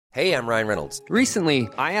Hey, I'm Ryan Reynolds. Recently,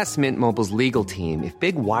 I asked Mint Mobile's legal team if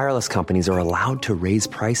big wireless companies are allowed to raise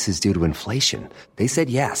prices due to inflation. They said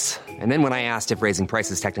yes. And then when I asked if raising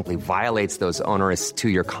prices technically violates those onerous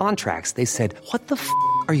two-year contracts, they said, "What the f***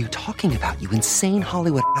 are you talking about, you insane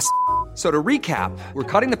Hollywood ass?" So to recap, we're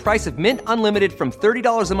cutting the price of Mint Unlimited from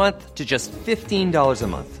 $30 a month to just $15 a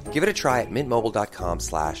month. Give it a try at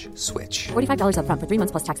mintmobile.com/switch. $45 up front for 3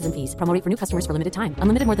 months plus taxes and fees. Promo rate for new customers for limited time.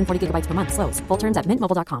 Unlimited more than 40 gigabytes per month. Slows full terms at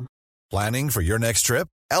mintmobile.com. Planning for your next trip?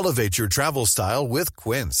 Elevate your travel style with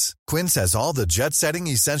Quince. Quince has all the jet-setting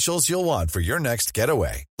essentials you'll want for your next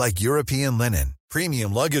getaway, like European linen,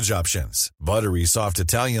 premium luggage options, buttery soft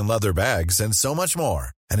Italian leather bags, and so much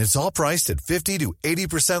more. And it's all priced at 50 to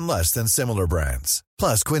 80% less than similar brands.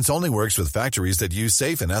 Plus, Quince only works with factories that use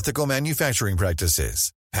safe and ethical manufacturing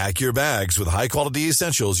practices. Pack your bags with high-quality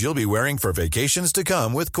essentials you'll be wearing for vacations to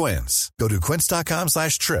come with Quince. Go to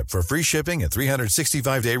quince.com/trip for free shipping and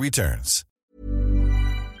 365-day returns.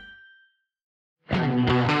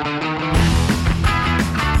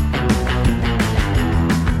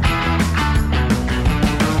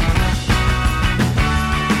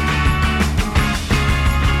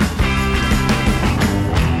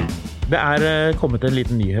 Det kommet en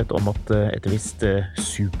liten nyhet om at et visst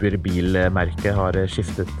superbilmerke har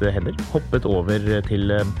skiftet hender, hoppet over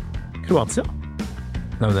til Kroatia.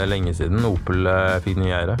 Nei, men det lenge siden Opel fikk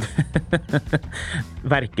nye eiere.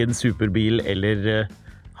 Hverken superbil eller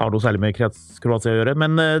har noe særlig med Kroatia å gjøre,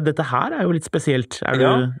 men dette her jo litt spesielt. Er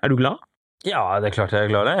du glad? Ja, det klart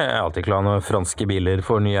jeg glad. Jeg alltid glad når franske biler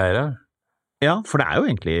får nye eiere. Ja, for det jo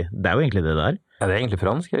egentlig det der. Ja, det egentlig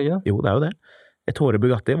fransk, ikke det? Jo, det jo det. Ettore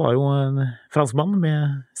Bugatti var jo en franskmann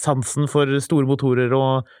med sansen for store motorer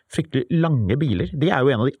og fryktelig lange biler. De jo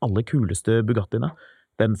en av de aller kuleste Bugattiene.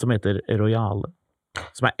 Den som heter Royale,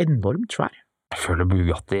 som enormt svær. Jeg føler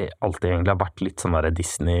Bugatti alltid egentlig har vært litt sånn der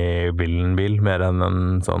Disney-bil, mer enn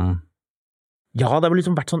en sånn... Ja, det har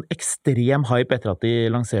liksom vært sånn ekstrem hype etter at de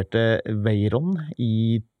lanserte Veyron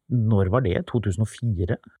i... Når var det?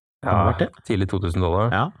 2004? Ja, tidlig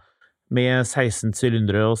 2000-tallet. Ja. Med 16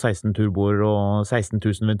 sylindere og 16 turboer og 16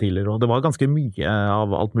 000 ventiler, og det var ganske mye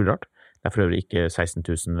av alt mulig rart. Det for øvrig ikke 16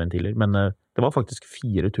 000 ventiler, men det var faktisk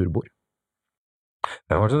 4 turboer.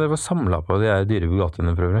 Hvem var det var samlet på de dyre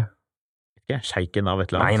Bugattiene for øvrig? Ikke sjeiken av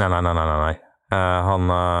et eller annet? Nei. Han...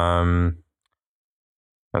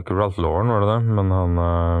 Det ikke Ralph Lauren, var det det? Men han...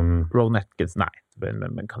 Rowan Atkinson, nei.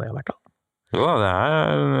 Men kan det ha vært da? Jo, det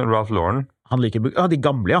Ralph Lauren. Han liker de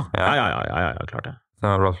gamle, ja. Ja, klart det.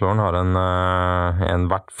 Ralph Lauren har en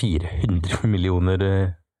verdt 400 millioner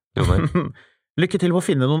kroner. Lykke til med å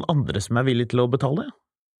finne noen andre som villig til å betale.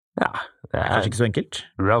 Ja, det kanskje ikke så enkelt.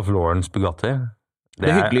 Ralph Laurens Bugatti. Det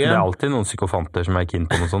alltid noen psykofanter som keen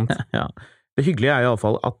på noe sånt. Ja. Det hyggelige I alle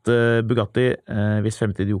fall at Bugatti, hvis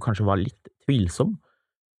fremtid jo kanskje var litt tvilsom,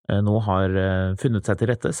 nå har funnet seg til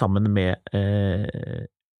rette sammen med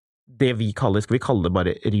det vi kaller, skal vi kalle det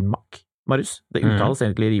bare Rimac, Marius? Det uttales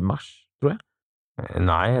egentlig Rimac, tror jeg.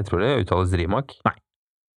 Nei, jeg tror det uttales Rimac. Nei,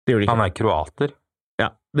 det gjør det ikke. Han kroater. Ja,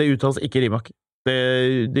 det uttales ikke Rimac.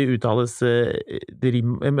 Det uttales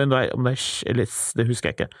men om det eller det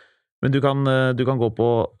husker jeg ikke. Men du kan gå på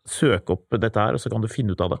søke opp dette her, og så kan du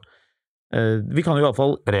finne ut av det. Vi kan jo I alle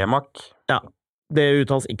fall... Rimac. Ja, det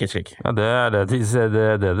uttales ikke slik. Ja,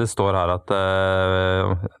 det står her at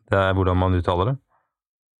det hvordan man uttaler det.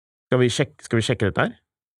 Skal vi sjekke dette her?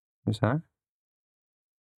 Skal vi se.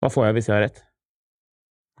 Hva får jeg hvis jeg har rett?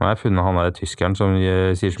 Nå har jeg funnet han der tyskeren som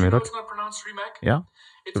sier så mye rart. Ja.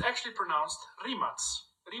 It's actually pronounced Rimac.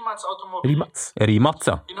 Rimac,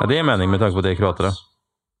 ja. Ja, det mening med tanke på det kroatere.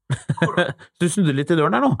 Du snudde litt I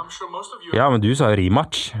døren her nå. Ja, men du sa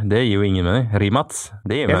Rimac. Det gir jo ingen mening. Rimac,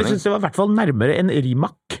 det gir mening. Jeg synes det var I hvert fall nærmere enn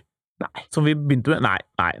Rimac. Nei. Som vi begynte med.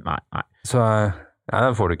 Nei. Så, ja,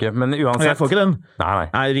 den får du ikke. Men uansett... Jeg får ikke den. Nei.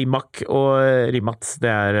 Rimac og Rimac,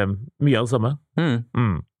 det mye av det samme.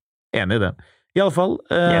 Enig I det. I alle fall...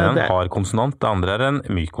 en hard konsonant, det andre en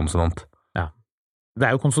myk konsonant. Ja,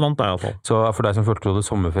 det jo konsonant da I alle fall. Så for deg som følte det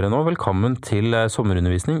sommerferie nå, velkommen til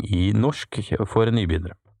sommerundervisning I norsk for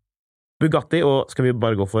nybegynnere. Bugatti, og skal vi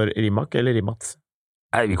bare gå for Rimac eller Rimac?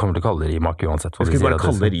 Nei, vi kommer til å kalle det Rimac uansett. Skal vi bare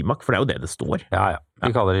kalle det Rimac, for det jo det det står. Ja,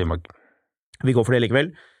 vi kaller det Rimac. Vi går for det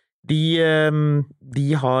likevel. De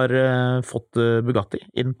har fått Bugatti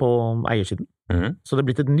inn på eiersiden, så det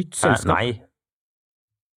blitt et nytt selskap. Nei.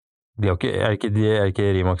 ikke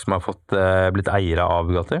Rimac som har blitt eiere av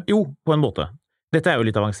Bugatti? Jo, på en måte. Dette jo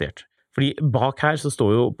litt avansert. Fordi bak her så står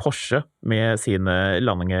jo Porsche med sine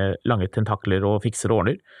lange tentakler og fikser og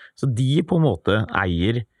ordner. Så de på en måte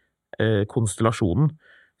eier konstellasjonen.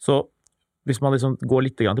 Så hvis man liksom går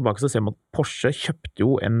litt grann tilbake, så ser man at Porsche kjøpte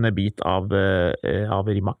jo en bit av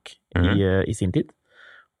Rimac i sin tid.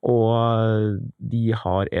 Og de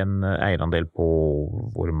har en eierandel på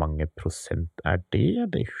hvor mange prosent det?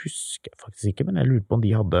 Det husker jeg faktisk ikke, men jeg lurer på om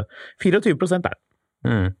de hadde 24% der.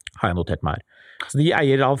 Har jeg notert meg her. Så de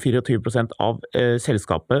eier av 24% av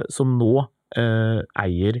selskapet som nå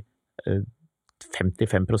eier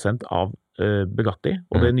 55% av Bugatti,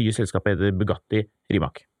 og det nye selskapet heter Bugatti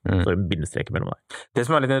Rimac. Så en bindestrek mellom der. Det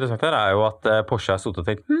som litt interessant her jo at Porsche har stått og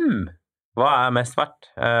tenkt, hva mest verdt?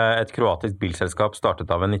 Et kroatisk bilselskap startet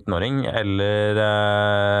av en 19-åring, eller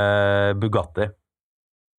Bugatti?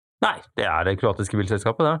 Nei, det det kroatiske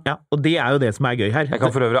bilselskapet, det. Ja, og det jo det som gøy her. Jeg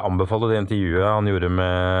kan for øvrig anbefale det intervjuet han gjorde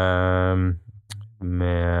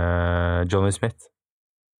med Johnny Smith.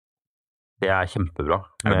 Det kjempebra.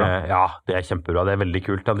 Det bra? Ja, det kjempebra. Det veldig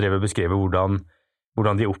kult. Han drev og beskrev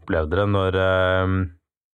hvordan de opplevde det når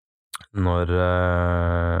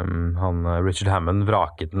Richard Hammond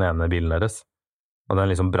vraket den ene bilen deres. Og den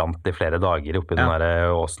liksom brant i flere dager oppi den der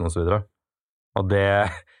åsen og så videre. Og det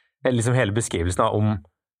liksom hele beskrivelsen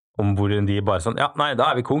om hvor de bare sånn, ja, nei,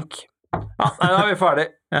 da vi konk. Ja, nei, da vi ferdig.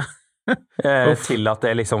 Til at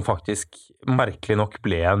det liksom faktisk merkelig nok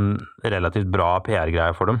ble en relativt bra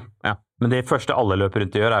PR-greie for dem. Ja. Men det første alle løper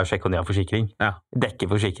rundt og gjør, å sjekke om de har forsikring. Ja. Dekke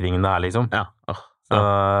forsikringen det liksom. Ja.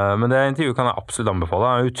 Men det intervjuet kan jeg absolutt anbefale.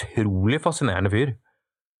 Han utrolig fascinerende fyr.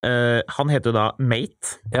 Han heter jo da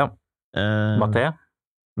Mate. Ja.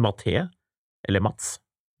 Maté, eller Mats.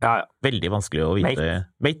 Ja. Veldig vanskelig å vite.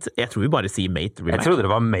 Mate. Jeg tror vi bare sier Mate Rimac. Jeg trodde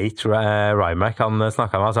det var Mate Rimac han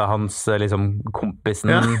snakket med, altså hans liksom kompisen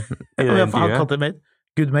i det intervjuet. Han kalte det Mate.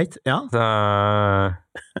 Good mate, ja.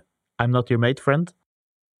 I'm not your mate, friend.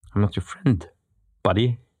 I'm not your friend,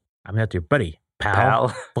 buddy. I'm not your buddy. Pal.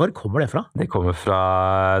 Hvor kommer det fra? Det kommer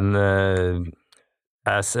fra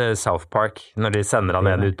South Park, når de sender han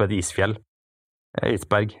ned ut på et isfjell.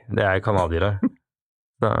 Isberg. Det kanadiere.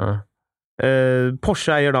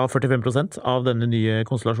 Porsche eier da 45% av denne nye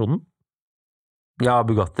konstellasjonen. Ja,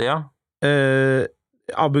 Bugatti, ja.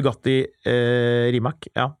 Av Bugatti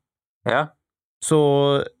Rimac, ja. Ja.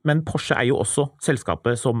 Men Porsche jo også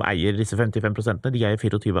selskapet som eier disse 55%. De eier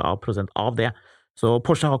 24% av det. Så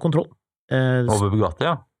Porsche har kontroll. Over Bugatti,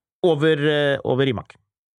 ja? Over Rimac.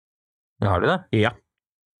 Ja, har de det? Ja,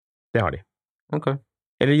 det har de. Ok.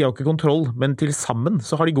 Eller de har ikke kontroll, men til sammen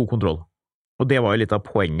så har de god kontroll. Og det var jo litt av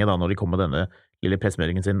poenget da når de kom med denne lille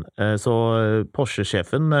pressemeldingen sin. Så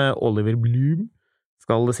Porsche-sjefen Oliver Bloom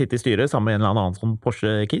skal sitte i styret sammen med en eller annen sånn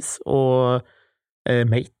Porsche-kiss, og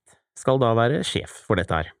Mate skal da være sjef for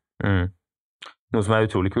dette her. Noe som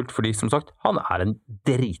utrolig kult, fordi som sagt, han en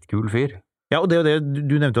dritkul fyr. Ja, og det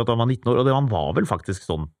du nevnte jo at han var 19 år, og han var vel faktisk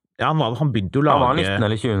sånn. Ja, han begynte jo å lage... Han var 19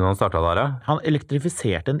 eller 20 når han startet der, ja. Han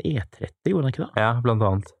elektrifiserte en E30, gjorde han ikke det? Ja, blant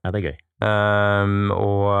annet. Ja, det gøy.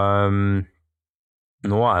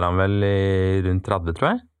 Nå han vel rundt 30, tror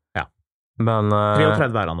jeg. Ja. Men,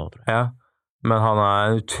 33 han nå, tror jeg. Ja, men han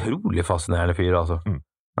en utrolig fascinerende fyr, altså.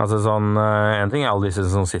 Altså sånn, en ting alle disse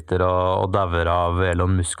som sitter og dauer av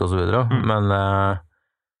Elon Musk og så videre, men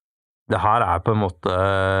det her på en måte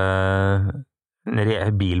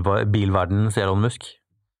bilverdenens Elon Musk.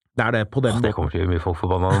 Det det på den. Det kommer til å bli mye folk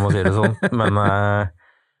forbannet når man sier det sånn, men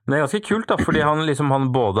det ganske kult da, fordi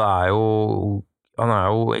han både han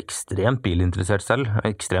jo ekstremt bilinteressert selv,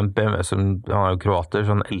 ekstremt BMW, han jo kroater,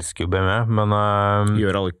 så han elsker jo BMW, men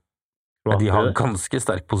gjør alle kroater. De har ganske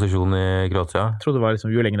sterk posisjon i Kroatia. Jeg tror det var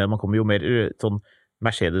liksom, jo lenger ned man kommer, jo mer sånn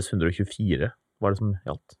Mercedes 124 var det som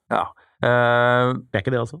gjaldt. Ja. Det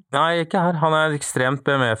ikke det altså? Nei, ikke her. Han ekstremt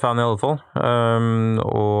BMW-fan i alle fall.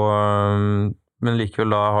 Men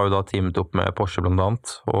likevel da har jo da teamet opp med Porsche blant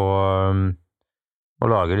annet, og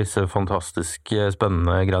lager disse fantastisk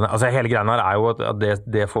spennende greiene. Altså hele greiene her jo at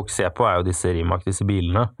det folk ser på jo disse Rimac, disse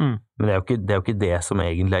bilene. Men det jo ikke det som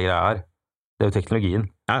egentlig greia her. Det jo teknologien.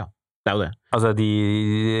 Ja, det jo det. Altså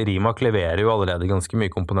Rimac leverer jo allerede ganske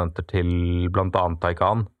mye komponenter til blant annet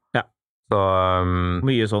Taycan. Så,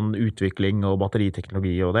 mye sånn utvikling og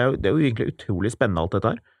batteriteknologi, og det jo egentlig utrolig spennende alt dette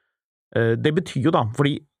her. Det betyr jo da,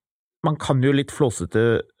 fordi man kan jo litt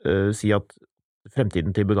flåsete si at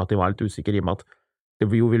fremtiden til Bugatti var litt usikker i og med at det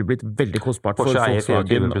jo ville blitt veldig kostbart for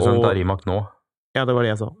Volkswagen. Porsche 24% av Rimac nå. Ja, det var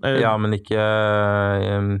det jeg sa. Ja, men ikke...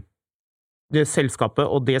 Det selskapet,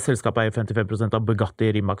 og det selskapet jo 55% av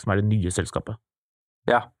Bugatti Rimac, som det nye selskapet.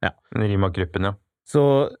 Ja. Rimac-gruppen, ja.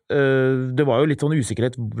 Så det var jo litt sånn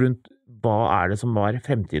usikkerhet rundt hva det som var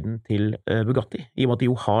fremtiden til Bugatti, i og med at de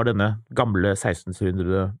jo har denne gamle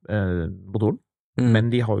 16-sylindrede motoren,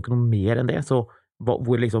 men de har jo ikke noe mer enn det, så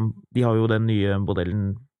hvor liksom, de har jo den nye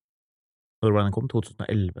modellen, når var den kom?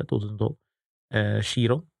 2011, 2012?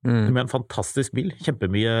 Chiron, som en fantastisk bil,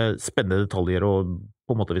 kjempemye spennende detaljer, og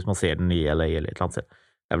på en måte hvis man ser den i LA eller et eller annet sted,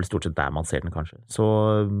 det vel stort sett der man ser den kanskje, så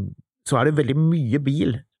det veldig mye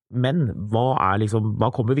bil, men hva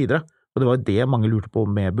kommer videre? Og det var jo det mange lurte på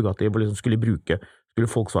med Bugatti, hvor skulle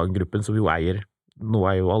Volkswagen-gruppen, som jo nå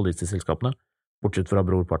jo alle disse selskapene, bortsett fra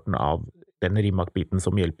brorparten av den Rimac-biten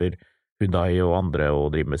som hjelper Hyundai og andre å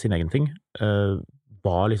drive med sin egen ting,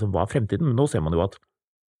 hva fremtiden? Men nå ser man jo at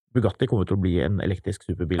Bugatti kommer til å bli en elektrisk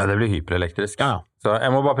superbil. Ja, det blir hyperelektrisk. Ja. Så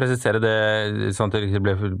jeg må bare presisere det, sånn at det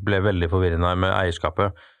ble veldig forvirrende med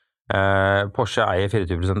eierskapet. Porsche eier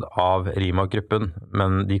 24% av Rimac-gruppen,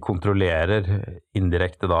 men de kontrollerer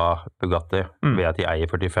indirekte da Bugatti ved at de eier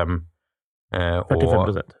 45%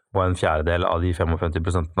 og en fjerdedel av de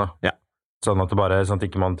 55%. Ja. Sånn at sånn at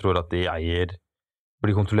ikke man tror at de eier, for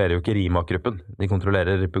de kontrollerer jo ikke Rimac-gruppen, de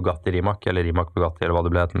kontrollerer Bugatti Rimac, eller Rimac Bugatti, eller hva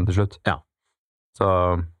det ble til slutt. Ja. Så,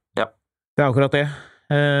 ja. Det akkurat det.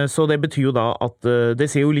 Så det betyr jo da at det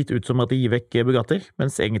ser jo litt ut som at de gir vekk Bugatti,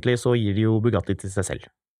 mens egentlig så gir de jo Bugatti til seg selv,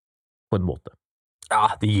 på en måte. Ja,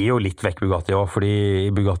 de gir jo litt vekk Bugatti også, fordi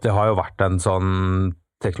Bugatti har jo vært en sånn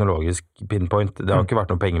teknologisk pinpoint. Det har ikke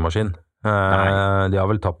vært noen pengemaskin. De har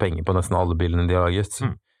vel tatt penger på nesten alle bilene de har laget.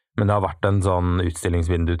 Men det har vært en sånn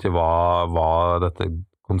utstillingsvindu til hva dette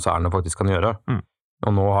konsernet faktisk kan gjøre.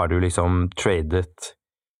 Og nå har du liksom tradet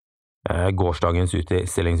gårsdagens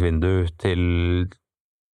utstillingsvindu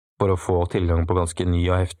for å få tilgang på ganske ny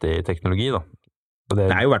og heftig teknologi, da. Det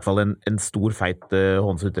er jo i hvert fall en stor feit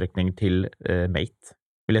håndsutrekning til Mate,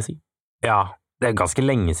 vil jeg si. Ja, det ganske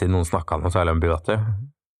lenge siden noen snakket noe særlig om Bugatti.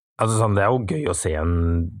 Altså sånn, det jo gøy å se en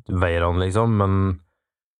Veyron, liksom,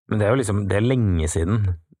 men det jo liksom, det lenge siden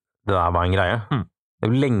det der var en greie. Det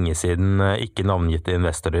jo lenge siden ikke navngitte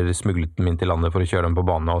investorer smuglet dem inn til landet for å kjøre dem på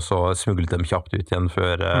banen, og så smuglet dem kjapt ut igjen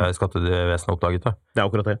før skattevesenet oppdaget det. Det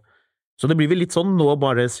akkurat det. Så det blir vel litt sånn, nå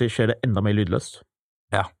bare skjer det enda mer lydløst.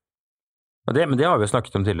 Ja. Men det har vi jo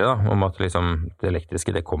snakket om tidligere, da, om at liksom, det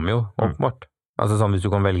elektriske, det kommer jo åpenbart. Altså sånn, hvis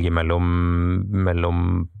du kan velge mellom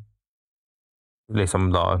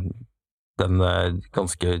liksom da den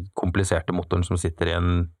ganske kompliserte motoren som sitter i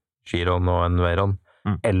en Chiron og en Veyron,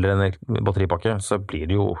 eller en batteripakke, så blir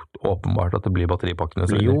det jo åpenbart at det blir batteripakkene.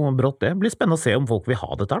 Det blir jo brått det. Det blir spennende å se om folk vil ha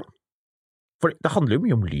dette her, da. For det handler jo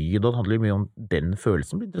mye om lyd, og det handler jo mye om den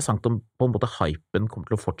følelsen. Det blir interessant om på en måte hypen kommer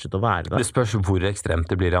til å fortsette å være der. Det spørs hvor ekstremt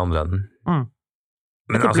det blir i andre enden.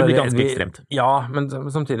 Men det blir ganske ekstremt. Ja, men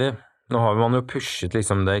samtidig, nå har man jo pushet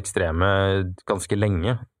liksom det ekstreme ganske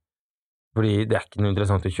lenge. Fordi det ikke noe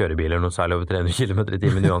interessant å kjøre biler noe særlig over 300 km i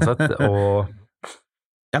timen uansett, og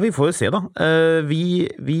ja, vi får jo se da.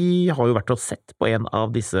 Vi har jo vært og sett på en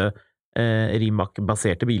av disse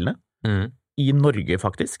Rimac-baserte bilene. I Norge,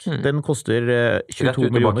 faktisk. Den koster 22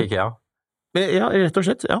 millioner. Ikke, ja. Ja, rett og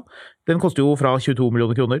slett, ja. Den koster jo fra 22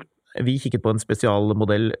 millioner kroner. Vi kikket på en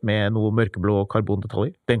spesialmodell med noe mørkeblå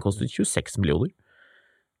karbondetaljer. Den koster 26 millioner.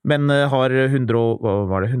 Men har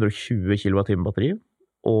 120 kWh batteri,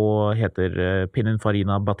 og heter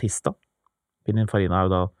Pininfarina Battista. Pininfarina jo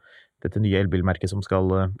da dette nye elbilmerket som skal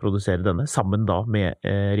produsere denne, sammen da med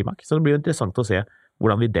Rimac. Så det blir jo interessant å se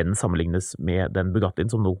hvordan vil den sammenlignes med den Bugattien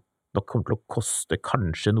som nå nok kommer til å koste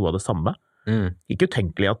kanskje noe av det samme. Ikke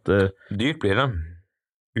utenkelig at dyrt blir det,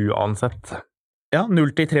 uansett. Ja,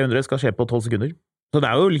 0-300 skal skje på 12 sekunder. Så det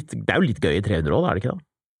er jo litt gøy i 300 også, er det ikke da?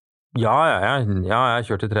 Ja, jeg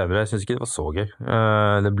kjørte 300, jeg synes ikke det var så gøy.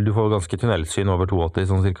 Du får ganske tunnelsyn over 280,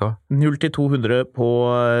 sånn cirka. 0-100 på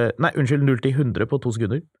 2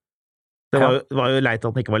 sekunder. Det var jo leit at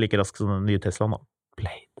den ikke var like rask som den nye Teslaen da.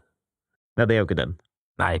 Plaid. Nei, det jo ikke den.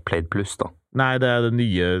 Nei, Plaid Plus da. Nei, det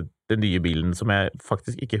den nye bilen som jeg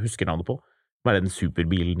faktisk ikke husker navnet på. Det den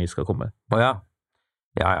superbilen de skal komme. Ja.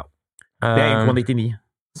 Ja. Det 1,99,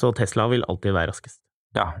 så Tesla vil alltid være raskest.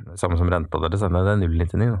 Ja, samme som renta deres, det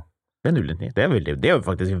 0,99 da. Det 0,99, det jo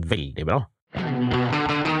faktisk veldig bra.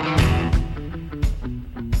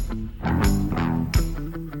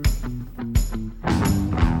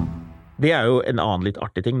 Det jo en annen litt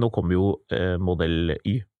artig ting. Nå kommer jo Model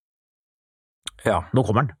Y. Ja. Nå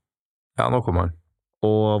kommer den. Ja, nå kommer den.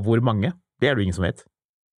 Og hvor mange? Det det jo ingen som vet.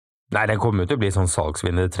 Nei, den kommer jo til å bli sånn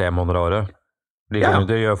salgsvinner 3 måneder av året. De kommer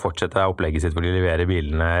til å fortsette opplegget sitt hvor de leverer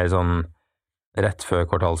bilene sånn rett før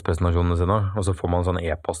kvartalspresentasjonene sine, og så får man sånn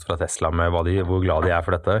e-post fra Tesla med hvor glad de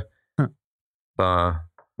for dette. Så...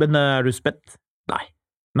 Men du spent? Nei.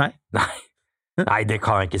 Nei? Nei, det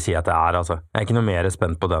kan jeg ikke si at det altså. Jeg ikke noe mer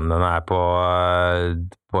spent på den. Den på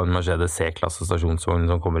en Mercedes C-klasse stasjonsvogn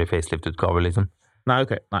som kommer i facelift-utgave, liksom. Nei,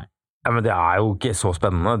 ok, nei. Ja, men det jo ikke så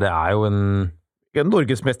spennende. Det jo en...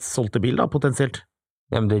 Norges mest solgte bil da, potensielt.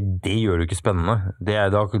 Ja, men det gjør det jo ikke spennende.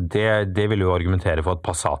 Det vil jo argumentere for at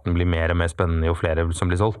Passaten blir mer og mer spennende jo flere som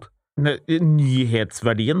blir solgt.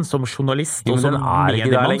 Nyhetsverdien som journalist og som den er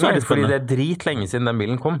ikke der mediemann, så er lenger, det fordi spennende. det dritlenge siden den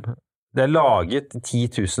bilen kom. Det er laget 10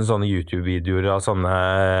 000 sånne YouTube-videoer av sånne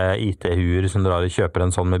IT-huer som drar og kjøper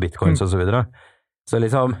en sånn med bitcoins og så videre. Så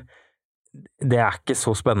liksom, det er ikke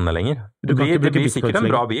så spennende lenger. Du kan ikke Det bruke blir sikkert bitcoins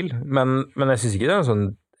en bra bil, men jeg synes ikke det er sånn,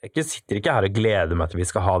 jeg sitter ikke her og gleder meg til vi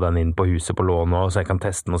skal ha den inn på huset på lån og så jeg kan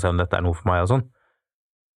teste den og se om dette er noe for meg og sånn.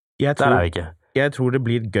 Der er vi ikke. Jeg tror det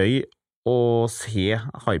blir gøy å se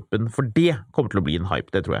hypen, for det kommer til å bli en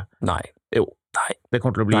hype, det tror jeg. Nei. Jo. Nei. Det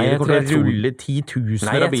kommer til å bli, Nei, det kommer til å jeg tror- rulle 10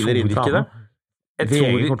 000 av biler inn fra ikke det. ham.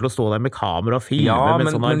 VG kommer til å stå der med kamera og filme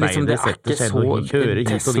med sånne liksom, det arbeidere er ikke setter seg og kjører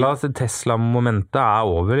hit og dit. Tesla-momentet er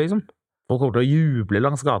over, liksom. Folk kommer til å juble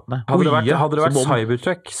langs gatene. Hadde det vært som om-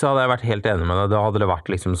 Cybertruck, så hadde jeg vært helt enig med deg. Da hadde det vært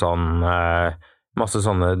liksom sånn masse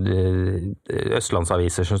sånne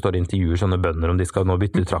østlandsaviser som står i intervjuer, sånne bønder om de skal nå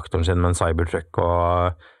bytte ut traktoren sin med en Cybertruck,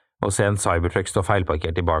 og se en Cybertruck stå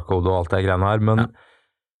feilparkert i Barcode og alt det greiene her. Men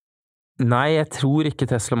nei, jeg tror ikke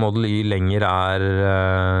Tesla Model Y lenger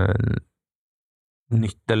er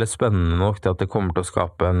nytt eller spennende nok til at det kommer til å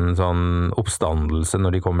skape en sånn oppstandelse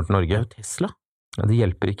når de kommer til Det Norge. er jo Tesla. Ja, det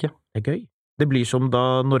hjelper ikke. Det er gøy. Det blir som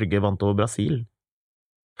da Norge vant over Brasil.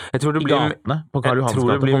 Jeg tror det I blir, gatene på Karl jeg Johans tror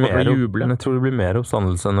det gate. blir Folk kommer til å mer- juble. jeg tror det blir mer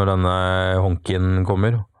oppstandelse når denne honken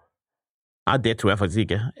kommer. Nei, det tror jeg faktisk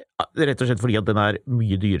ikke. Rett og slett fordi at den er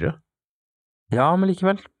mye dyrere. Ja, men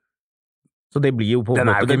likevel. Så det blir jo på en Den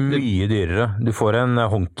er jo måte ikke mye dyrere. Du får en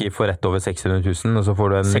honky for rett over 600 000, og så får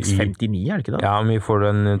du en 659, er det ikke det? Ja, men får du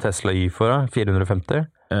en Tesla Y for da? 450?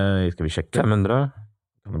 Skal vi sjekke? 500?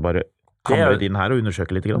 Kan du bare Det er- hamre det inn her og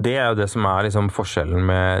undersøke litt? Grann? Det er jo det som er liksom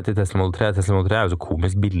forskjellen til Tesla Model 3. Tesla Model 3 er jo så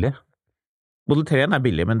komisk billig. Model 3 er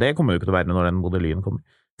billig, men det kommer jo ikke til å være når den Model Y-en kommer.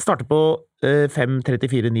 Starter på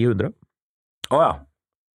 534 900. Åja.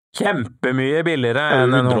 Kjempemye billigere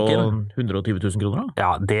enn den honken. 120 000 kroner,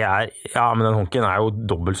 da. Ja, men den honken er jo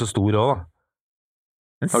dobbelt så stor også, da.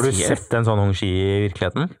 Den Har du ser- sett en sånn Hongxi i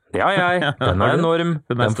virkeligheten? Det har jeg. Den Har er du? enorm.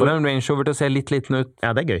 Den er Den stor. får en Range Rover til å se litt liten ut.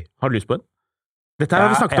 Ja, det er gøy. Har du lyst på en? Dette her har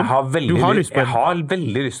vi snakket om. Jeg har veldig, Du har lyst på jeg en. har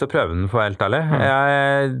veldig lyst til å prøve den, for å være helt ærlig.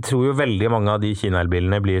 Jeg tror jo veldig mange av de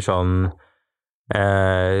Kina-elbilene blir sånn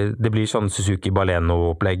det blir sånn Suzuki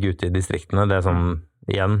Baleno-opplegg ute i distriktene. Det er sånn,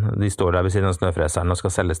 igjen, de står der ved siden av snøfreseren og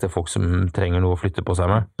skal selges til folk som trenger noe å flytte på seg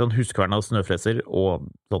med. Sånn huskverna og snøfreser og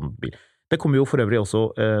sånn bil. Det kommer jo for øvrig også,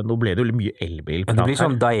 nå ble det jo litt mye elbil. Men det blir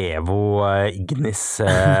sånn Daewoo Ignis,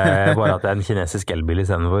 bare at det er en kinesisk elbil i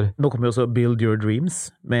stedet for. Nå kommer jo også Build Your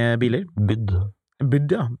Dreams med biler. Bud.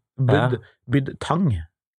 Bud, ja. Bud Tang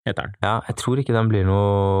heter den. Ja, jeg tror ikke den blir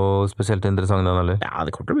noe spesielt interessant, den heller. Ja,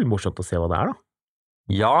 det kommer til å bli morsomt å se hva det er, da.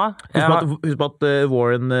 Ja, Husk på at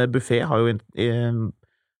Warren Buffett har jo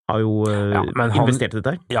men han- investert i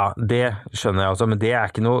dette her. ja, det skjønner jeg også, men det er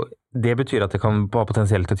ikke noe. Det betyr at det kan ha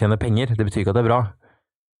potensielt til å tjene penger. Det betyr ikke at det er bra.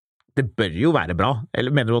 Det bør jo være bra.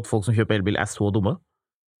 Eller mener du at folk som kjøper elbil er så dumme?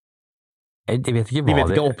 Jeg vet ikke De hva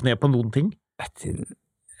vet ikke opp ned på noen ting.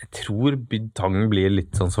 Jeg tror Bydtang blir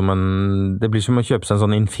litt sånn som det blir som å kjøpe seg en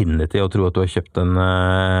sånn Infinity og tro at du har kjøpt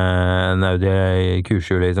en Audi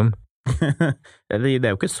Q7, liksom. Det er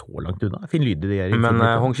jo ikke så langt unna. Finn lyd i de her. Men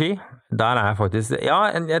Infiniti. Hongxi, der er jeg faktisk. Ja,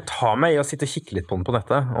 jeg tar meg i å sitte og kikke litt på den på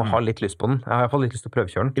nettet, og har litt lyst på den. Jeg har i hvert fall litt lyst til å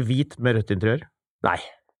prøvekjøre den. Hvit med rødt interiør. Nei.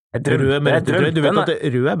 Rød med rødt interiør. Du vet den, at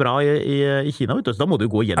rød er bra i Kina, vet du, så da må du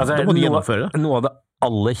gå gjennom. altså, da må du gjennomføre det. Noe av det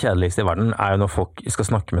aller kjedeligste i verden er jo når folk skal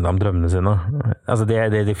snakke med deg om drømmene sine. Altså,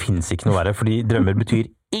 det finnes ikke noe verre, fordi drømmer betyr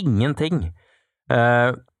ingenting.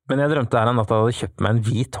 Men jeg drømte her en natt at jeg hadde kjøpt meg en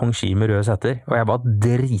hvit Hongxi med røde setter, og jeg var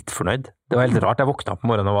dritfornøyd. Det var helt rart. Jeg våkna opp om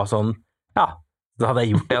morgenen og var sånn, ja, da hadde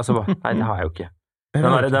jeg gjort det, og så bare, nei, det har jeg jo ikke.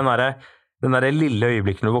 Den der lille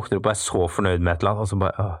øyeblikket når du våkner opp og er så fornøyd med et eller annet, og så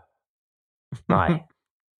bare, nei.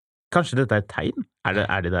 Kanskje dette er et tegn? Er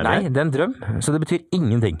det der? Nei, det er en drøm, så det betyr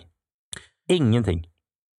ingenting. Ingenting.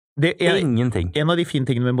 Det er, Ingenting. en av de fine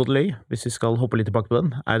tingene med Model Y, hvis vi skal hoppe litt tilbake på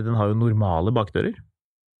den, er at den har jo normale bakdører.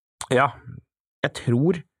 Ja, Jeg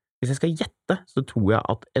tror, hvis jeg skal gjette, så tror jeg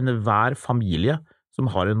at enhver familie som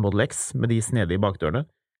har en Model X med de snedige bakdørene,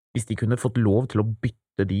 hvis de kunne fått lov til å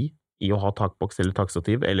bytte de i å ha takboks eller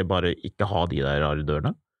takstativ, eller bare ikke ha de der rare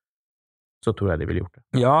dørene, så tror jeg de ville gjort det.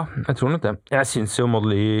 ja, jeg tror nok det. Jeg synes jo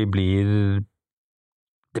Model Y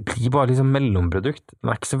det blir bare liksom mellomprodukt. Den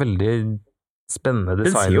er ikke så veldig spennende Den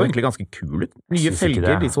design. ser jo egentlig ganske kul ut. Nye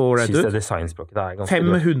felger, de så ålreit Synes det ut. designspråket det er ganske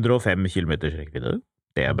bra. 505 kilometers rekkevidde.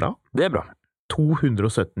 Det er bra. Det er bra.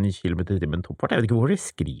 217 kilometer i timen toppfart. Jeg vet ikke hvorfor de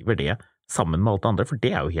skriver det sammen med alt det andre, for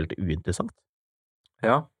det er jo helt uinteressant.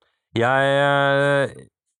 Ja. Jeg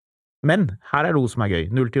Men her er noe som er gøy.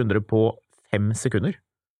 0-100 på 5 sekunder.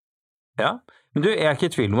 Ja, men jeg er ikke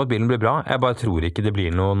i tvil om at bilen blir bra. Jeg bare tror ikke det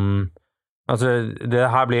blir noen... Altså,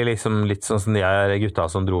 det her blir liksom litt sånn som de her gutta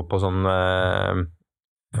som dro på sånn...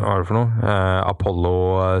 hva var det for noe? Apollo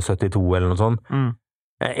 72 eller noe sånt.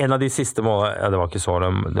 En av de siste målene... Ja, det var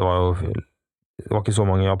ikke så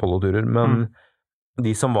mange Apollo-turer, men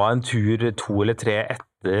de som var en tur 2 eller 3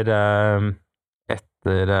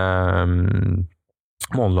 etter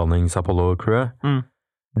månelandings-Apollo-crewet,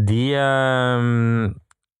 det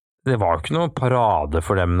var jo ikke noe parade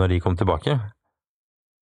for dem når de kom tilbake.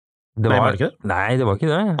 Var det ikke det? Nei, det var ikke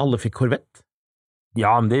det. Alle fikk Corvette?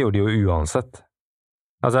 Ja, men det gjorde de jo uansett.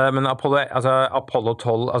 Altså, men Apollo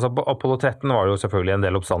 12, altså Apollo 13 var det jo selvfølgelig en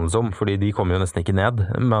del oppstandelse om, fordi de kom jo nesten ikke ned,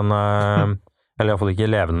 men, eller i hvert fall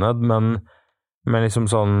ikke levende ned, men liksom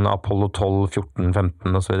sånn Apollo 12, 14,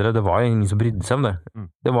 15 og så videre, det var ingen som brydde seg om det.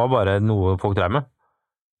 Det var bare noe folk drev med.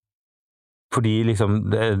 Fordi liksom,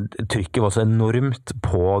 trykket var så enormt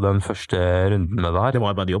på den første runden med det her. Det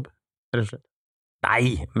var bare en jobb, rett og slett.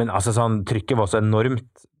 Nei, men altså sånn, trykket var så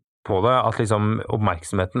enormt på det, at liksom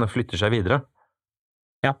oppmerksomheten flytter seg videre.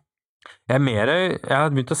 Ja. Jeg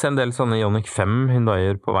har begynt å se en del sånne Ioniq 5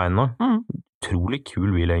 Hyundaier på veien nå. Utrolig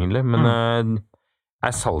kul bil egentlig, men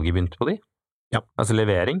er salget begynt på de? Ja. Altså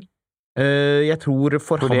levering? Jeg tror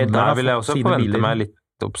forhandlerne der vil jeg har også fått sine forvente biler. meg litt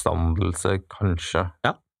oppstandelse, kanskje.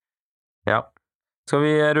 Ja. Skal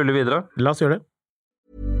vi rulle videre? La oss gjøre det.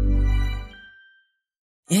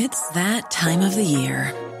 It's that time of the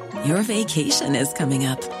year. Your vacation is coming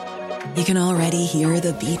up. You can already hear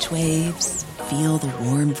the beach waves, feel the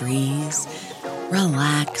warm breeze,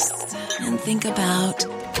 relax, and think about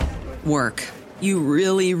work. You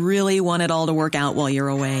really, really want it all to work out while you're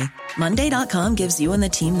away. Monday.com gives you and the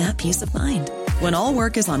team that peace of mind. When all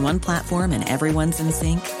work is on one platform and everyone's in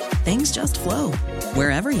sync, things just flow.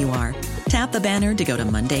 Wherever you are, tap the banner to go to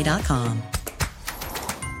Monday.com.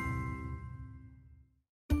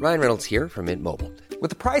 Ryan Reynolds here from Mint Mobile. With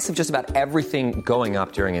the price of just about everything going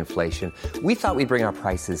up during inflation, we thought we'd bring our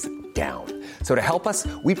prices down. So to help us,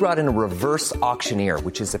 we brought in a reverse auctioneer,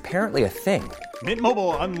 which is apparently a thing. Mint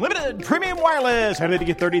Mobile Unlimited Premium Wireless. How to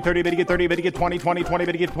get 30, 30, bit to get 30, bit to get 20, 20, 20,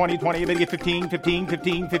 bit to get 20, 20, bit to get 15, 15,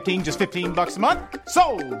 15, 15, just $15 a month?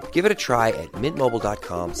 Sold! Give it a try at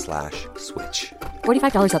mintmobile.com/switch.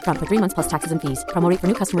 $45 up front for 3 months plus taxes and fees. Promo rate for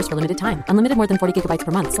new customers for limited time. Unlimited more than 40 gigabytes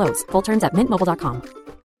per month. Slows full terms at mintmobile.com.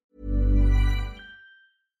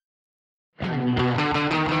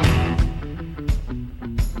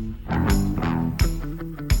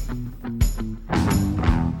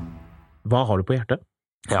 Hva har du på hjertet?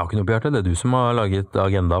 Jeg har ikke noe på hjertet. Det er du som har laget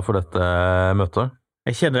agenda for dette møtet.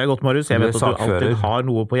 Jeg kjenner deg godt, Marius. Jeg vet at du alltid har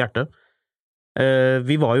noe på hjertet.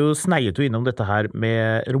 Vi var jo sneiet jo innom dette her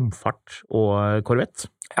med romfart og Corvette.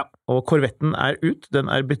 Ja. Og Corvetten er ut. Den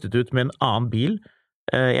er byttet ut med en annen bil.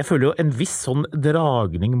 Jeg føler jo en viss sånn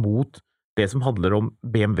dragning mot det som handler om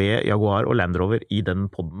BMW, Jaguar og Land Rover i den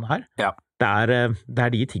podden her. Ja. Det er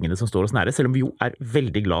de tingene som står oss nære, selv om vi jo er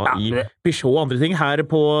veldig glad i Peugeot og andre ting.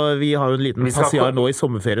 Vi har jo en liten passiar nå i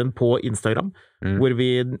sommerferien på Instagram, hvor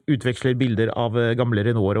vi utveksler bilder av gamle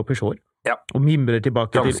Renault og Peugeot. Ja. Og mimrer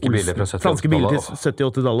tilbake franske biler fra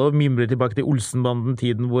 70-80-tallet, og mimrer tilbake til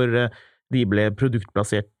Olsenbanden-tiden, hvor de ble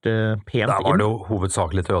produktplassert pent inn. Da var det jo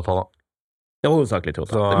hovedsakelig Toyota da. Det var hovedsakelig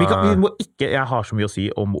Toyota. Vi må ikke, jeg har så mye å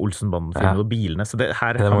si om Olsenbanden-filmen og bilene, så det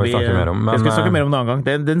må vi snakke mer om. Det skal vi snakke mer om en annen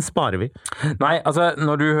gang. Den sparer vi. Nei, altså,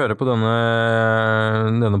 når du hører på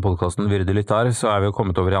denne podcasten Virde Lyttar, så er vi jo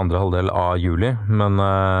kommet over i andre halvdel av juli, men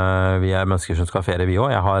vi er mennesker som skal ha ferie vi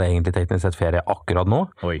også. Jeg har egentlig teknisk sett ferie akkurat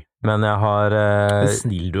nå. Oi. Men jeg har...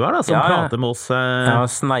 snill du er da, som prater med oss. Jeg har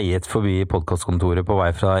sneiet forbi podcastkontoret på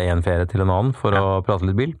vei fra en ferie til en annen for å prate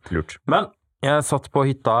litt bil. Lurt. Men jeg satt på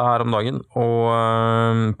hytta her om dagen,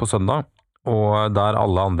 og på søndag, og der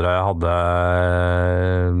alle andre hadde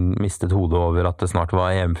mistet hodet over at det snart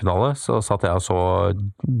var EM-finale, så satt jeg og så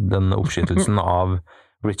den oppskytelsen av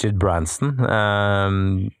Richard Branson.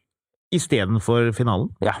 I stedet for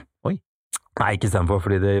finalen? Ja. Oi. Nei, ikke stedet for,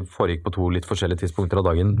 fordi det foregikk på 2 litt forskjellige tidspunkter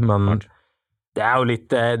av dagen, men det er jo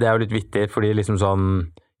litt vittig, fordi liksom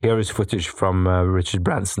sånn, here is footage from Richard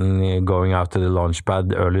Branson going out to the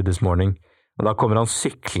launchpad early this morning. Og da kommer han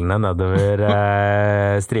syklende nedover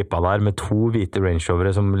stripa der med 2 hvite Range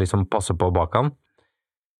Rovere som liksom passer på bak han.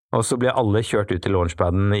 Og så blir alle kjørt ut til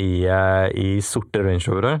launchpaden i sorte Range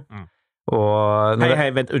Rovere.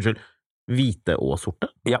 Hei, vent, unnskyld. Hvite og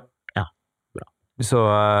sorte? Ja. Bra. Så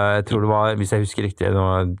jeg tror det var, hvis jeg husker riktig, nå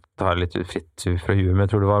tar jeg litt fritt fra huet, men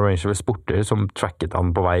jeg tror det var Range Rover Sporter som tracket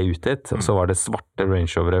han på vei ut dit, og så var det svarte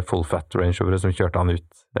Range Rovere, full fat Range Rovere som kjørte han ut,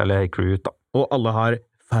 eller crew ut da. Og alle har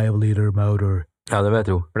 5-liter motor. Ja, det vil jeg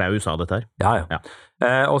tro. For det er USA dette her. Ja.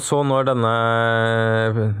 Og så når denne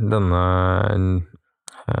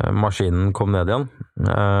maskinen kom ned igjen,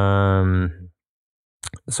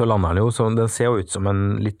 så lander den jo, den ser jo ut som en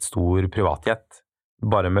litt stor privatjet,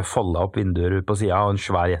 bare med foldet opp vinduer på siden og en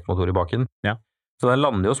svær jetmotor i baken. Ja. Så den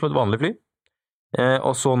lander jo som et vanlig fly.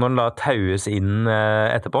 Og så når den da taues inn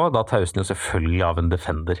etterpå, da taues den jo selvfølgelig av en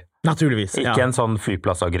Defender. Naturligvis, Ikke en sånn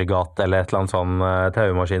flyplassaggregat eller et eller annet sånn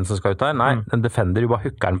tauemaskin som skal ut der. Nei, en Defender, du bare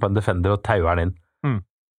hooker den på en Defender og tauer den inn.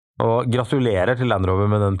 Og gratulerer til Land Rover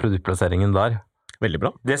med den produktplasseringen der. Veldig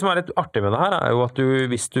bra. Det som er litt artig med det her, er jo at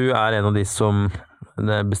hvis du er en av de som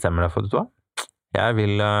bestemmer deg for det, jeg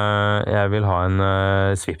vil ha en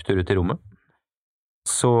svipptur ut i rommet.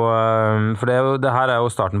 Så, for det her er jo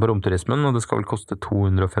starten på romturismen, og det skal vel koste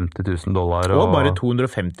 $250,000. Og bare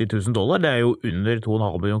 $250,000, det er jo under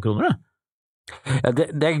 2,5 millioner kroner, det. Ja,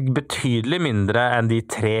 det er betydelig mindre enn de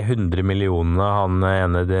 300 millionene han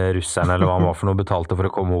ene russeren, eller hva han var for noe, betalte for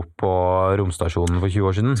å komme opp på romstasjonen for 20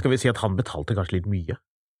 år siden. Skal vi si at han betalte kanskje litt mye?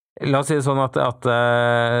 La oss si det sånn at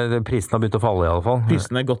prisen har begynt å falle i alle fall.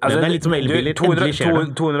 Prisen er gått ned, det er litt som elbiler.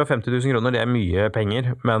 250,000 kroner, det er mye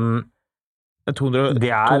penger, men det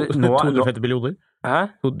er nå 250 millioner.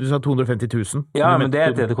 Hæ? Du sa 250,000. Ja, men det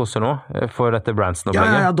er det koster nå, for dette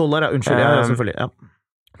Branson-opplegget. Ja, dollar, unnskyld, ja, selvfølgelig. Ja.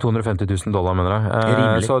 $250,000, mener jeg.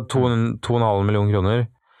 Så 2,5 millioner kroner.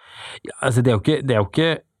 Ja, altså, det er jo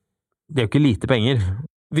ikke lite penger.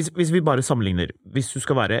 Hvis vi bare sammenligner, hvis du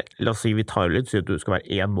skal være, la oss si vi tar litt, sier at du skal være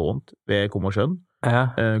 1 måned ved Kommersjøen,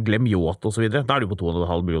 glem yacht og så videre, da er du på 2,5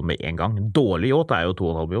 millioner med en gang. Dårlig yacht er jo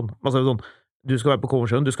 2,5 millioner. Altså, sånn, du skal være på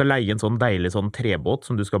Kommersjøen, du skal leie en sånn deilig sånn trebåt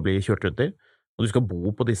som du skal bli kjørt rundt i, og du skal bo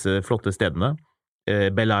på disse flotte stedene.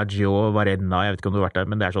 Bellagio, Varenna, jeg vet ikke om du har vært der,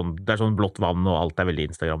 men det er sånn blått vann, og alt er veldig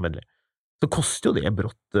Instagram-vennlig. Så koster jo det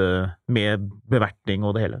brått med bevertning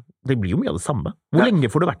og det hele. Det blir jo mye av det samme. Hvor lenge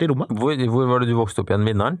får du vært i rommet? Hvor var det du vokste opp igjen,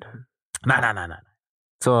 Vinneren? Nei.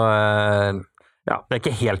 Så, ja, det er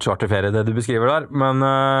ikke helt charterferie det du beskriver der, men...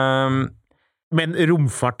 Men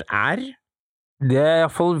romfart er? Det er i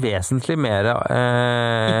hvert fall vesentlig mer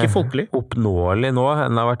ikke folkelig. Oppnåelig nå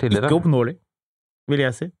enn det har vært tidligere. Ikke oppnåelig, vil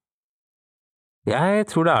jeg si. Jeg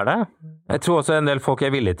tror det er det. Jeg tror også en del folk er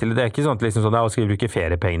villige til det. Det er ikke sånn at liksom sånn, ja, skal vi bruke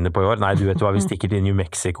feriepengene på i år? Nei, du vet hva, vi stikker til New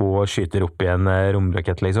Mexico og skyter opp i en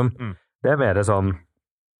romrakett, liksom. Det er mer sånn,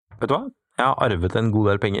 vet du hva? Jeg har arvet en god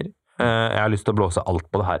del penger. Jeg har lyst til å blåse alt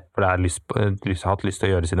på det her, for det har jeg hatt lyst til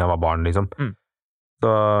å gjøre siden jeg var barn, liksom. Så...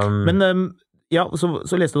 Men... Ja,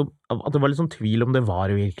 så leste du at det var litt sånn tvil om det var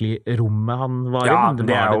virkelig rommet han var i. Ja,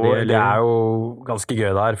 det er jo ganske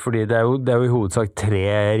gøy der, fordi det er jo i hovedsak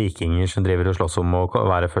 3 rikinger som driver og slåss om å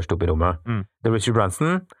være først opp i rommet. Det er Richard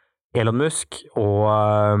Branson, Elon Musk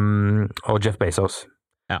og Jeff Bezos.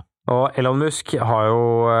 Ja. Og Elon Musk har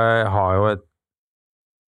jo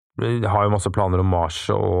masse planer om Mars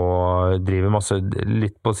og driver masse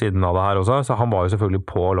litt på siden av det her også, så han var jo selvfølgelig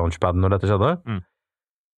på launchpaden når dette skjedde.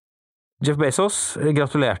 Jeff Bezos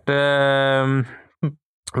gratulerte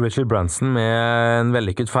Richard Branson med en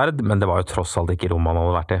vellykket ferd, men det var jo tross alt ikke rommet han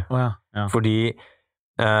hadde vært i. Ja. Fordi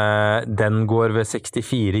den går ved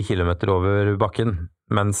 64 kilometer over bakken,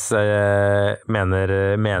 mens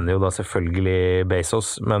mener jo da selvfølgelig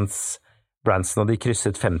Bezos, mens Branson hadde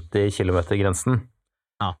krysset 50 kilometer-grensen.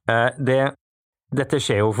 Ja. Dette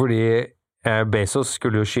skjer jo fordi Bezos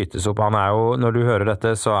skulle jo skytes opp. Han er jo, når du hører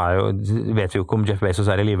dette, så vet vi jo ikke om Jeff Bezos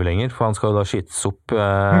er i live lenger, for han skal jo da skytes opp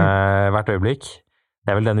hvert øyeblikk. Det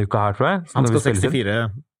er vel denne uka her, tror jeg. Han skal 64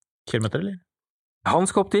 kilometer, eller? Han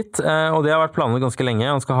skal opp dit, og det har vært planer ganske lenge.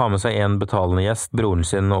 Han skal ha med seg en betalende gjest, broren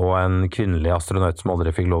sin og en kvinnelig astronaut som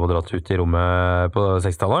aldri fikk lov å dra ut i rommet på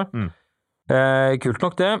 60-tallet. Kult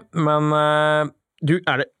nok det, men...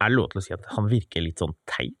 Er det lov til å si at han virker litt sånn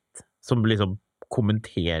teit? Som liksom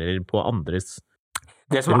kommenterer på andres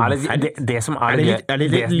Det som er litt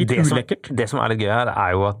ulekkert? Det som er litt gøy her,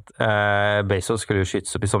 er jo at Bezos skulle jo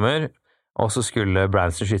skytes opp i sommer, og så skulle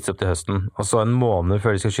Branson skytes opp til høsten. Og så en måned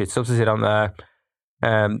før de skal skytes opp, så sier han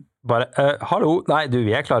hallo, nei du,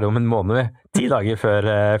 vi er klare om en måned, 10 dager før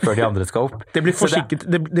de andre skal opp. Det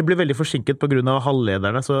ble veldig forsinket på grunn av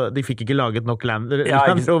halvlederne, så de fikk ikke laget nok Land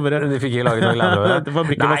Rover. De fikk ikke laget nok Land Rover.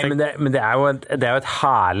 Nei, men det er jo et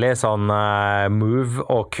herlig sånn move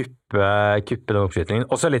å kuppe den oppskytningen.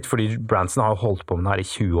 Også litt fordi Branson har jo holdt på med det her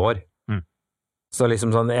i 20 år. Så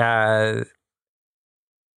liksom sånn,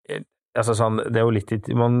 altså sånn, det er jo litt,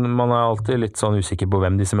 man er alltid litt sånn usikker på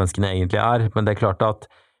hvem disse menneskene egentlig er, men det er klart at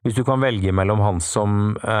hvis du kan velge mellom han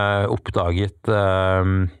som oppdaget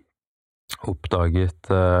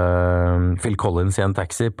Phil Collins i en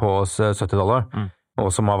taxi på 70-tallet,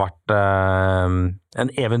 og som har vært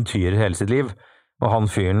en eventyrer hele sitt liv. Og han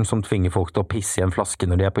fyren som tvinger folk til å pisse i en flaske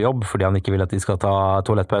når de er på jobb, fordi han ikke vil at de skal ta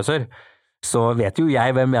toalettpauser, så vet jo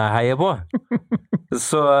jeg hvem jeg heier på.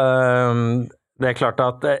 Så det klart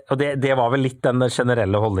at, og det var vel litt den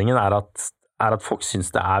generelle holdningen, er at folk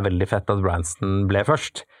synes det veldig fett at Branson ble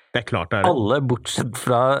først. Det klart det. Alle, bortsett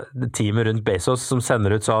fra teamet rundt Bezos, som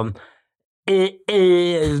sender ut sånn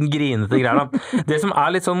grinete greier. Det som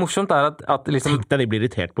litt sånn morsomt at liksom... Tenk deg de blir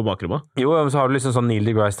irritert på bakrommet. Jo, så har du liksom sånn Neil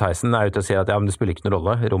deGrasse Tyson ute og sier at ja, men det spiller ikke noen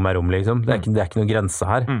rolle. Rom rom, liksom. Det er ikke noen grense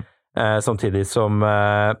her. Samtidig som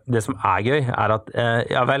det som gøy, at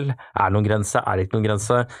ja vel, det noen grense, det ikke noen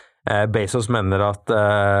grense? Bezos mener at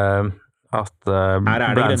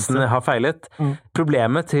Branson har feilet.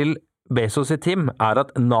 Problemet til Bezos sitt team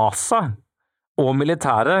at NASA og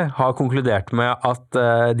militæret har konkludert med at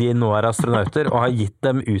de nå astronauter, og har gitt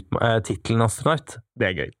dem titlen astronaut.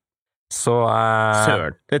 Det gøy. Så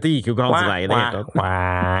Søren. Dette gikk jo ikke hans vei i det hele tatt.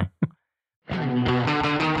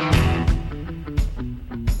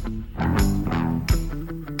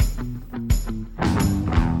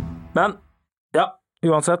 Men, ja,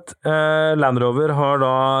 uansett, Land Rover har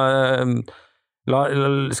da...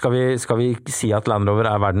 Skal vi si at Land Rover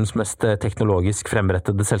verdens mest teknologisk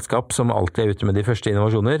fremrettede selskap, som alltid ute med de første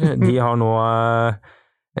innovasjoner. De har nå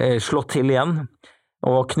slått til igjen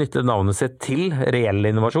og knyttet navnet sitt til reell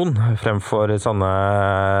innovasjon, fremfor sånne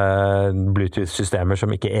Bluetooth-systemer som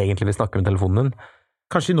ikke egentlig vil snakke med telefonen din.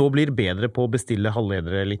 Kanskje de nå blir bedre på å bestille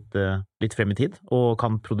halvledere litt frem i tid, og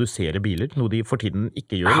kan produsere biler, noe de for tiden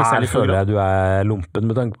ikke gjør. Her føler jeg du lumpen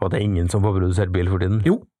med tanke på at det ingen som får produsert bil for tiden.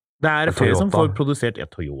 Jo. Det flere som får produsert,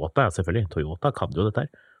 Toyota, selvfølgelig, Toyota kan jo dette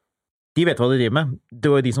her. De vet hva de driver med.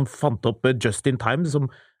 Det var jo de som fant opp Just in Time, som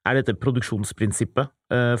dette produksjonsprinsippet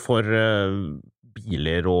for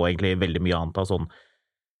biler og egentlig veldig mye annet av sånn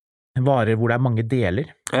varer hvor det mange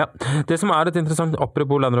deler. Ja, det som litt interessant,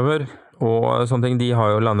 apropos Land Rover og sånne ting,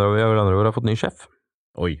 Land Rover har fått ny sjef.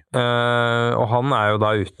 Oi. Og han jo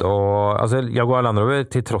da ute og, altså Jaguar Land Rover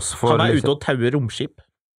til tross for... Han ute og tauer romskip.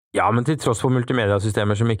 Ja, men til tross for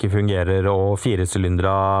multimediasystemer som ikke fungerer, og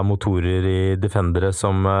 4-sylindra motorer i Defendere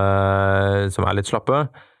som litt slappe,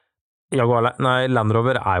 Land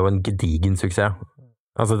Rover jo en gedigen suksess.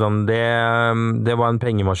 Altså, det var en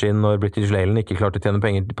pengemaskin når British Leyland ikke klarte å tjene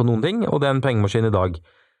penger på noen ting, og det en pengemaskin i dag.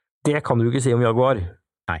 Det kan du ikke si om Jaguar.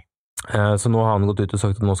 Nei. Så nå har han gått ut og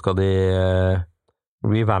sagt at nå skal de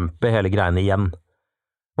revampe hele greiene igjen.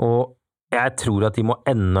 Og jeg tror at de må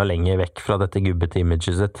enda lenger vekk fra dette gubbete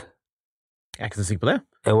imaget sitt. Jeg ikke så sikker på det.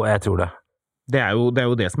 Jo, jeg tror det. Det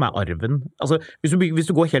jo det som arven. Altså, hvis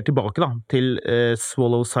du går helt tilbake da, til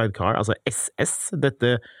Swallow Sidecar, altså SS,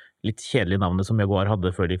 dette litt kjedelige navnet som Jaguar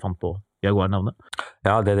hadde før de fant på Jaguar-navnet.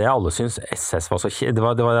 Ja, det alle syns SS var så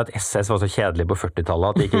kjedelig. Det var at SS var så kjedelig på 40-tallet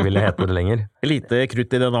at de ikke ville hete det lenger. Lite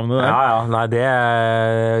krutt i det navnet der. Ja, nei, det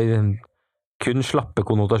kun slappe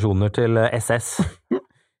konnotasjoner til SS.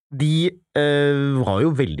 De var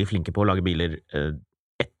jo veldig flinke på å lage biler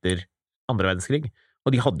etter andre verdenskrig,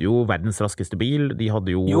 og de hadde jo verdens raskeste bil, de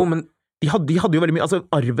hadde jo... Jo, men... De hadde jo veldig mye, altså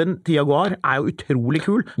arven til Jaguar jo utrolig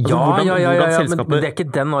kul. Altså, men det ikke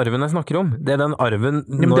den arven jeg snakker om. Det den arven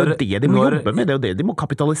når... Men det jo det de må jobbe med, det jo det de må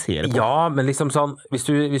kapitalisere på. Ja, men liksom sånn, hvis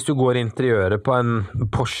du går i interiøret på en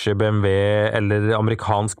Porsche, BMW eller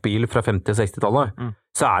amerikansk bil fra 50- og 60-tallet,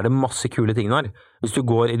 så det masse kule ting der. Hvis du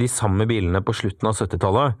går i de samme bilene på slutten av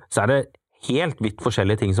 70-tallet, så det helt vidt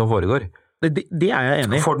forskjellige ting som foregår. Det jeg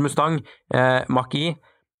enig i. Ford Mustang, Mach-E,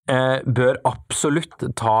 bør absolutt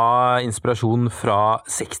ta inspirasjon fra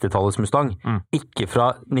 60-tallets Mustang, ikke fra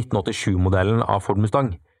 1987-modellen av Ford Mustang.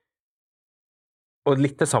 Og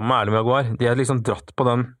litt det samme det med Jaguar. De har liksom dratt på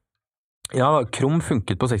den. Ja, Krum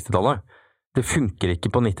funket på 60-tallet. Det funker ikke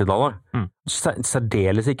på 90-tallet.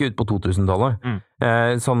 Særdeles ikke ut på 2000-tallet.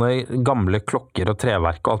 Sånne gamle klokker og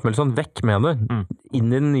treverk og alt mulig sånn, vekk med det. Inn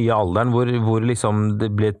i den nye alderen hvor liksom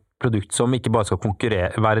det blir et produkt som ikke bare skal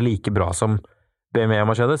være like bra som BMW og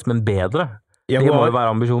Mercedes, men bedre. Jaguar, det må jo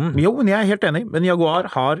være ambisjonen. Jo, men jeg helt enig. Men Jaguar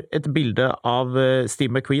har et bilde av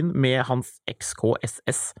Steve McQueen med hans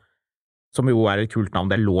XKSS, som jo et kult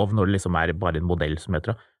navn. Det lov når det liksom bare en modell som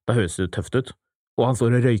heter det. Da høres det tøft ut. Og han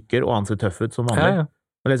står og røyker, og han ser tøff ut som vanlig. Ja.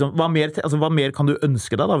 Liksom, hva mer kan du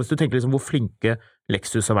ønske deg da, hvis du tenker liksom hvor flinke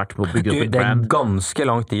Lexus har vært på å bygge opp et brand? Det ganske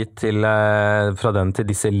langt dit fra den til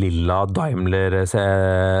disse lilla Daimler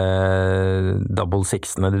Double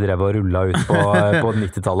Sixene de drev og rullet ut på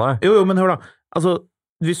 90-tallet. Jo, men hør da, altså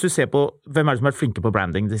hvis du ser på hvem det som har vært flinke på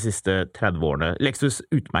branding de siste 30 årene, Lexus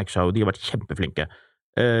utmerker seg jo, de har vært kjempeflinke.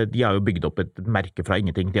 De har jo bygd opp et merke fra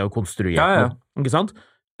ingenting, de har jo konstruert noe, ikke sant?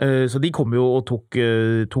 Så de kom jo og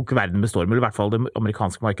tok verden med storm, eller i hvert fall det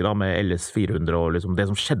amerikanske markedet da, med LS400 og liksom det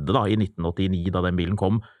som skjedde da i 1989 da den bilen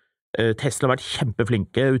kom. Tesla har vært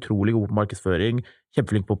kjempeflinke, utrolig god på markedsføring,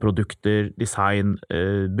 kjempeflinke på produkter, design,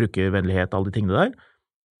 brukervennlighet, alle de tingene der.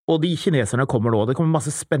 Og de kineserne kommer nå, det kommer masse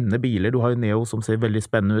spennende biler, du har jo Neo som ser veldig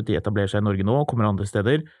spennende ut, de etablerer seg i Norge nå, kommer andre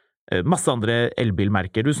steder, masse andre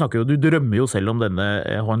elbilmerker, du drømmer jo selv om denne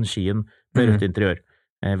Hongqien med rødt interiør.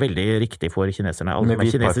 Veldig riktig for kineserne. Med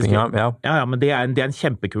hvit piping, ja, men det er en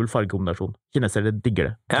kjempekul fargekombinasjon. Kinesere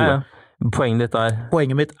digger det. Ja.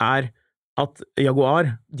 Poenget mitt er at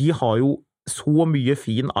Jaguar, de har jo så mye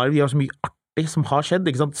fin arv, de har så mye artig som har skjedd,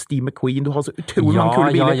 ikke sant? Steve McQueen, du har så utrolig mange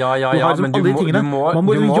kule biler. Ja, men du må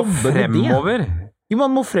fremover. Jo,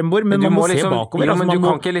 man må fremover, men man må se bakover. Ja, man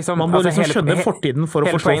må skjønne fortiden for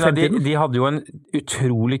å forstå fremtiden. De hadde jo en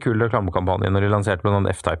utrolig kul reklamekampanje når de lanserte blant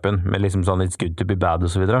annet F-typen, med liksom sånn it's good to be bad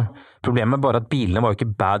og så videre. Problemet er bare at bilene var jo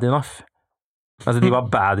ikke bad enough. Altså, de var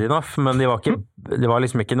bad enough, men det var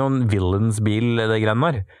liksom ikke noen villains-bil, det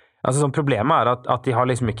greiene der. Altså, sånn, problemet er at de har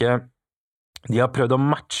liksom ikke, de har prøvd å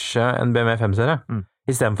matche en BMW 5-serie.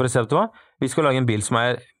 I stedet for å se, vet du hva? Vi skal lage en bil som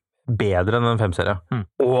er bedre enn en 5-serie.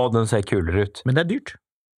 Og den ser kulere ut. Men det er dyrt.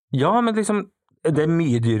 Ja, men liksom, det er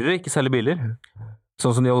mye dyrere, ikke selge biler.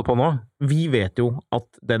 Sånn som de holder på nå. Vi vet jo at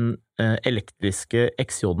den elektriske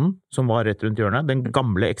XJ-en, som var rett rundt hjørnet, den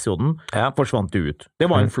gamle XJ-en, forsvant jo ut. Det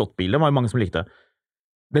var en flott bil, det var jo mange som likte.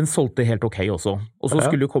 Den solgte helt ok også. Og så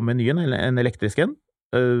skulle jo komme en ny, en elektrisk en.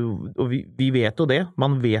 Og vi vet jo det.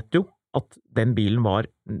 Man vet jo at den bilen var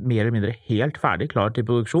mer eller mindre helt ferdig, klar til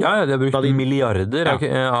produksjon. Ja, det har brukt milliarder av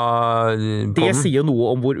det den. Sier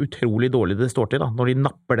noe om hvor utrolig dårlig det står til, da, når de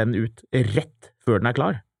napper den ut rett før den er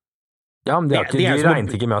klar. Ja, men de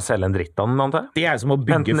regnet ikke med å selge en dritt av den, antar jeg. Det er som å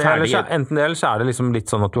bygge ferdig. Enten det, eller så er det liksom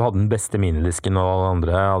litt sånn at du hadde den beste minidisken, og alle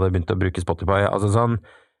andre hadde begynt å bruke Spotify. Altså sånn,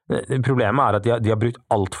 problemet er at de har brukt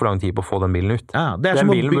alt for lang tid på å få den bilen ut. Ja,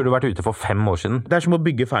 den bilen burde vært ute for 5 år siden. Det er som å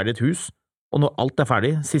bygge ferdig et hus. Og når alt er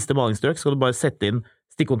ferdig, siste malingsstrøk, skal du bare sette inn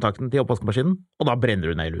stikkontakten til oppvaskmaskinen, og da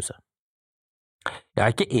brenner du ned i huset. Ja,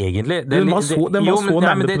 ikke egentlig. Den var så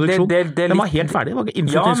nærmere produksjon. Den var helt ferdig, det var ikke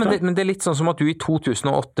innført. Men det er litt sånn som at du i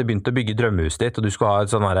 2008 begynte å bygge drømmehuset ditt, og du skulle ha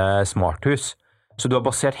et sånn her smarthus. Så du har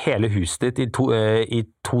basert hele huset ditt i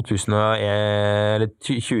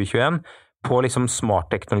 2021 på liksom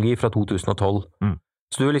smartteknologi fra 2012.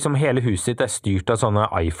 Så du liksom, hele huset ditt er styrt av sånne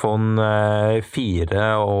iPhone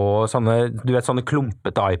 4 og sånne, du vet, sånne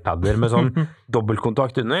klumpete iPader med sånn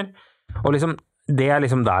dobbeltkontakt under. Og liksom, det er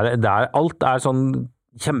liksom der alt er sånn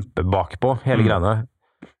kjempebakpå, hele greiene.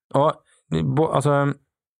 Og altså,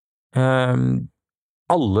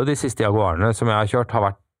 alle de siste Jaguarene som jeg har kjørt har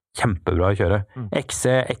vært kjempebra å kjøre. XC,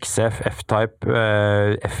 XF, F-Type,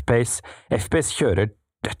 F-Pace. F-Pace kjører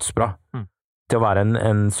dødsbra til å være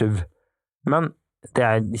en SUV. Men det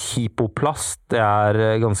er hypoplast, det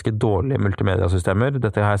er ganske dårlige multimediasystemer,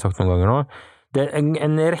 dette har jeg sagt noen ganger nå. Det er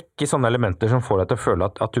en rekke sånne elementer som får deg til å føle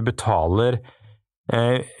at du betaler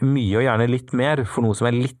mye og gjerne litt mer for noe som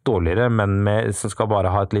er litt dårligere, men som skal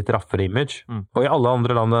bare ha et litt raffere image. Og i alle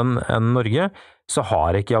andre land enn Norge, så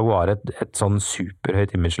har ikke Jaguar et sånn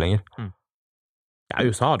superhøyt image lenger. Ja,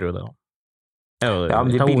 USA har jo det da. Ja,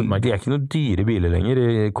 men de er ikke noen dyre biler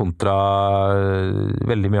lenger, kontra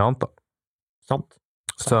veldig mye annet da. Sant.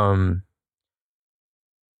 Så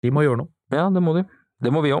de må gjøre noe. Ja, det må de. Det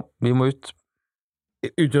må vi også. Vi må ut.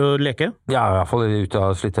 Ut og leke? Ja, i hvert fall ut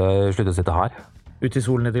og slutte å sitte her. Ut i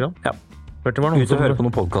solen litt grann? Ja. Ut og høre på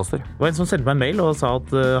noen podcaster. Det var en som sendte meg en mail og sa at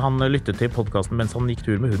han lyttet til podcasten mens han gikk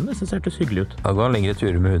tur med hunden. Det synes jeg hørtes hyggelig ut. Da går han lengre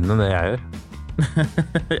turer med hunden enn det jeg gjør.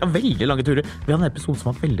 Ja, veldig lange turer. Vi har en episode som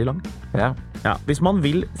var veldig lang. Ja. Hvis man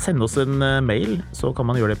vil sende oss en mail, så kan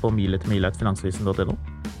man gjøre det på mil@finansavisen.no.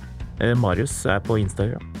 Marius er på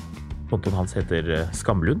Instagram. Kontoen hans heter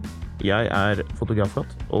Skamlund. Jeg er fotografkatt,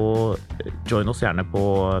 og join oss gjerne på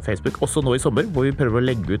Facebook, også nå i sommer, hvor vi prøver å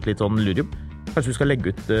legge ut litt sånn ludium. Kanskje vi skal legge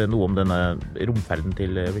ut noe om denne romferden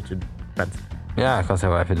til Richard Branson. Ja, jeg kan se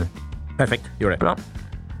hva jeg finner. Perfekt, gjør det. Bra.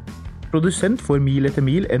 Produsent for Mil etter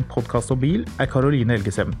mil, en podcast om bil, er Karoline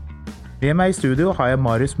Helgesem. Med meg i studio har jeg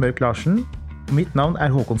Marius Mørk Larsen, og mitt navn er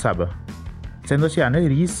Håkon Sæbø. Send oss gjerne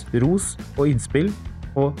ris, ros og innspill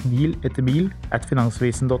på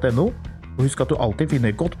milettermil@finansavisen.no, og husk at du alltid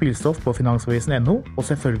finner godt bilstoff på finansavisen.no, og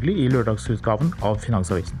selvfølgelig i lørdagsutgaven av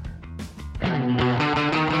Finansavisen.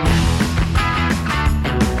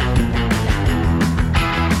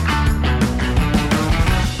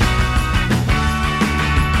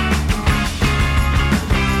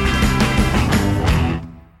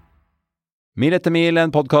 Mil etter mil,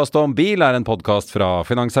 en podcast om bil, en podcast fra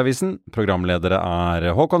Finansavisen. Programledere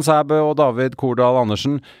Håkon Sæbø og David Kordal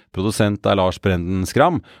Andersen. Produsent Lars Brenden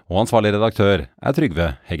Skram, og ansvarlig redaktør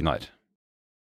Trygve Hegnar.